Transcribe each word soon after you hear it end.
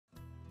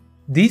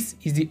This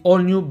is the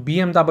all-new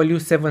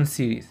BMW 7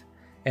 Series,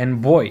 and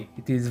boy,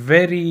 it is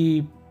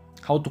very,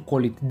 how to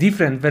call it,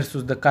 different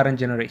versus the current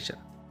generation.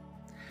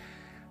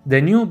 The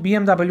new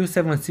BMW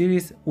 7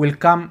 Series will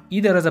come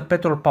either as a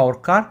petrol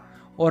powered car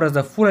or as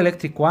a full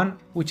electric one,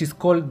 which is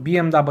called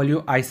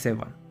BMW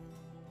i7.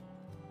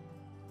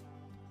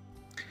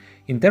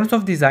 In terms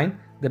of design,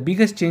 the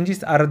biggest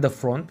changes are at the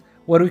front,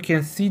 where we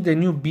can see the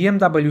new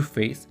BMW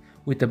face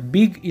with a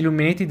big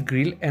illuminated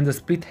grille and a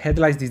split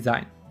headlights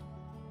design.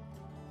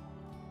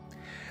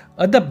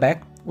 At the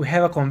back, we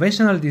have a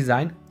conventional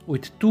design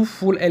with two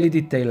full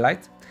LED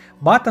taillights,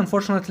 but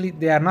unfortunately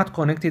they are not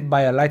connected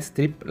by a light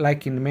strip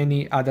like in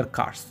many other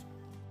cars.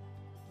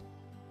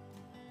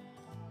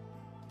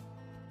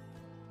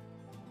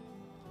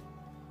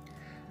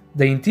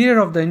 The interior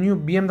of the new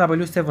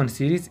BMW 7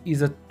 Series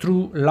is a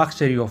true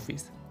luxury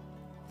office.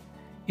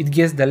 It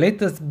gets the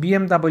latest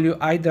BMW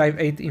iDrive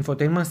 8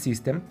 infotainment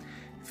system,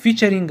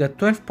 featuring a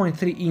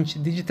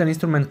 12.3-inch digital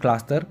instrument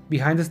cluster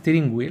behind the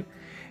steering wheel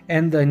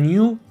and a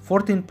new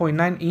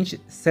 14.9-inch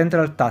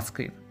central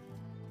touchscreen.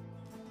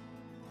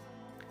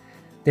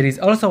 There is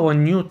also a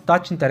new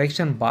touch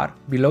interaction bar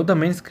below the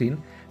main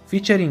screen,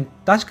 featuring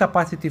touch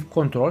capacitive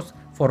controls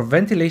for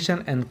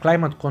ventilation and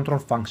climate control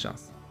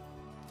functions.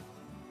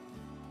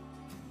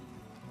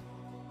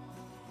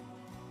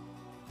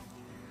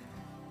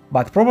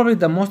 But probably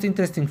the most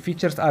interesting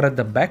features are at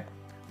the back,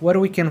 where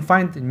we can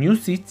find new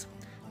seats,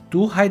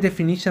 two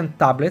high-definition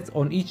tablets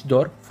on each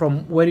door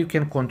from where you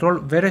can control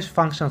various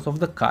functions of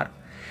the car,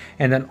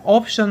 and an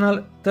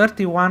optional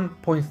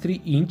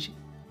 31.3-inch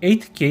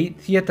 8K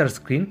theater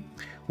screen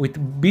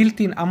with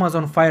built-in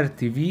Amazon Fire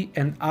TV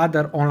and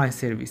other online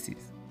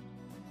services.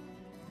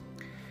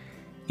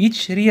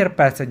 Each rear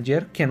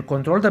passenger can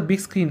control the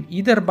big screen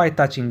either by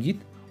touching it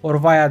or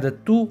via the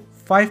two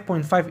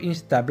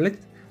 5.5-inch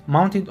tablets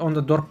mounted on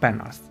the door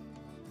panels.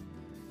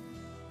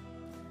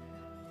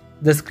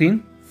 The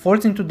screen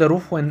folds into the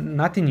roof when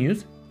not in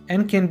use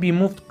and can be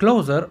moved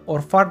closer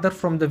or farther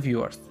from the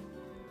viewers.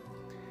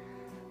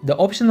 The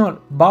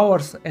optional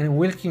Bowers &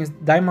 Wilkins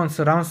Diamond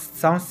Surround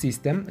sound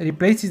system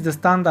replaces the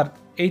standard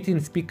 18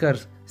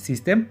 speakers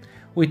system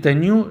with a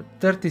new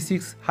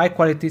 36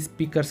 high-quality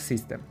speaker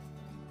system.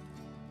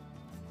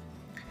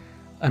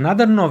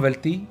 Another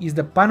novelty is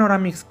the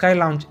panoramic Sky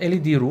Lounge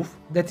LED roof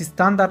that is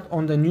standard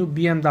on the new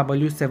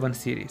BMW 7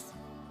 Series.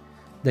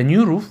 The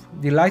new roof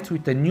delights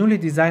with a newly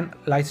designed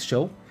light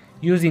show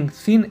using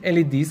thin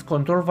LEDs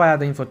controlled via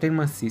the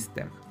infotainment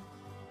system.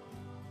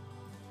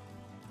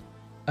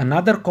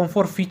 Another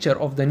comfort feature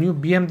of the new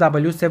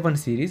BMW 7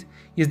 Series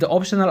is the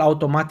optional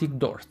automatic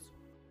doors.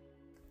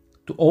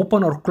 To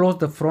open or close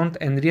the front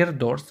and rear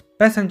doors,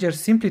 passengers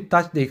simply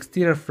touch the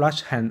exterior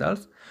flush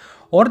handles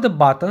or the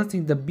buttons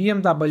in the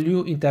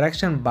BMW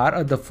interaction bar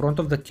at the front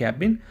of the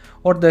cabin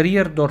or the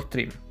rear door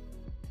trim.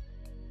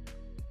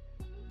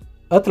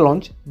 At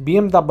launch,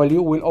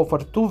 BMW will offer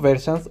two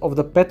versions of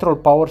the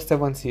petrol-powered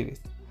 7 Series.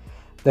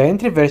 The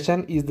entry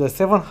version is the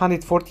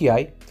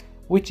 740i,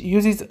 which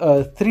uses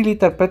a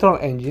 3-liter petrol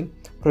engine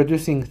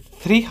producing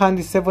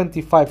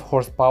 375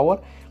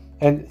 horsepower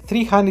and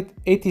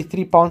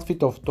 383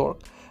 pound-feet of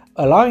torque,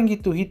 allowing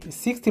it to hit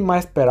 60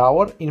 miles per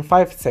hour in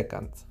 5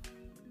 seconds.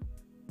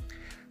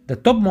 The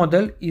top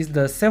model is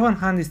the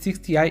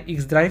 760i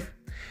xDrive,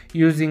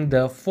 using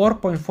the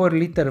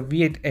 4.4-liter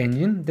V8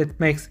 engine that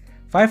makes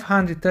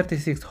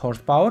 536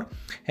 horsepower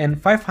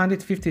and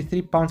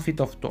 553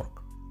 pound-feet of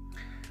torque.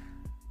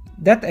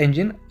 That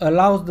engine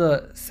allows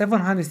the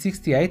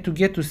 760i to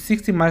get to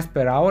 60 miles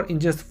per hour in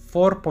just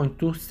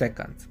 4.2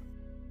 seconds.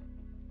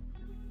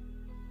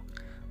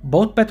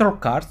 Both petrol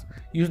cars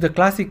use the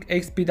classic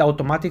 8-speed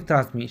automatic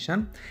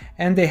transmission,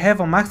 and they have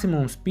a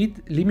maximum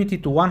speed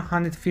limited to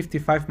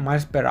 155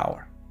 miles per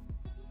hour.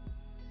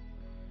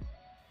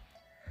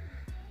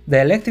 The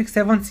electric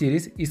 7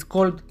 Series is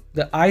called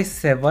the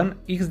i7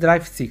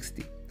 xDrive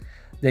 60.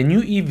 The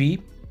new EV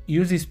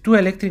uses two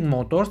electric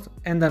motors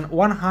and an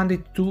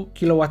 102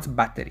 kW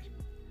battery.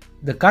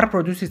 The car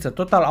produces a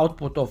total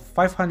output of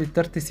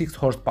 536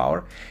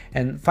 horsepower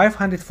and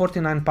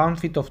 549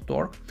 pound-feet of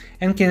torque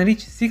and can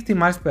reach 60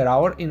 miles per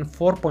hour in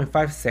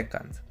 4.5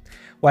 seconds,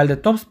 while the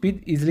top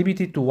speed is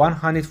limited to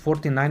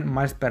 149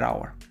 miles per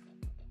hour.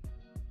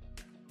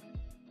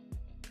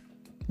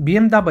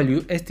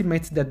 BMW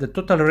estimates that the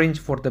total range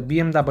for the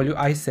BMW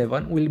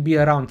i7 will be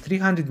around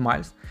 300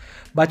 miles,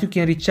 but you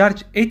can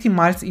recharge 80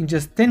 miles in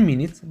just 10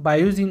 minutes by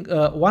using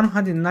a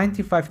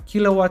 195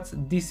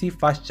 kW DC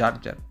fast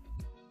charger.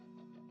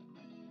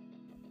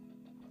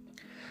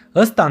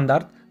 As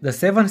standard, the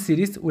 7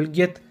 Series will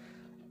get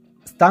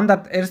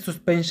standard air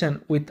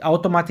suspension with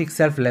automatic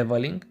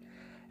self-leveling,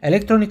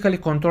 electronically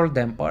controlled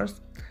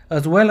dampers,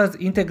 as well as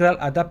integral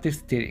adaptive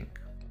steering.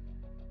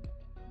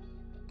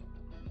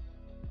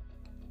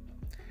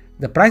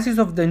 The prices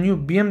of the new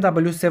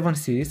BMW 7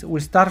 Series will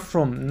start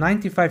from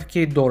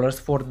 $95K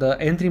for the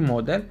entry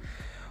model,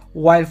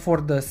 while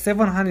for the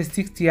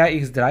 760i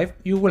xDrive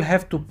you will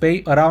have to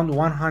pay around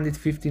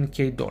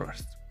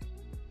 $115K.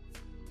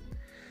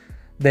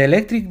 The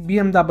electric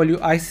BMW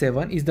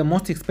i7 is the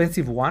most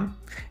expensive one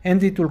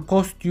and it will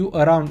cost you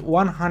around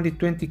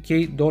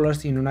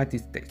 $120k in United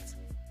States.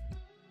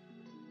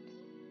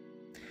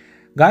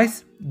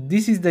 Guys,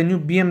 this is the new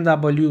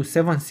BMW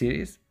 7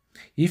 Series.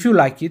 If you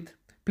like it,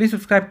 please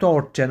subscribe to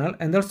our channel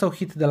and also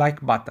hit the like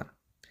button.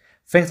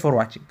 Thanks for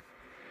watching.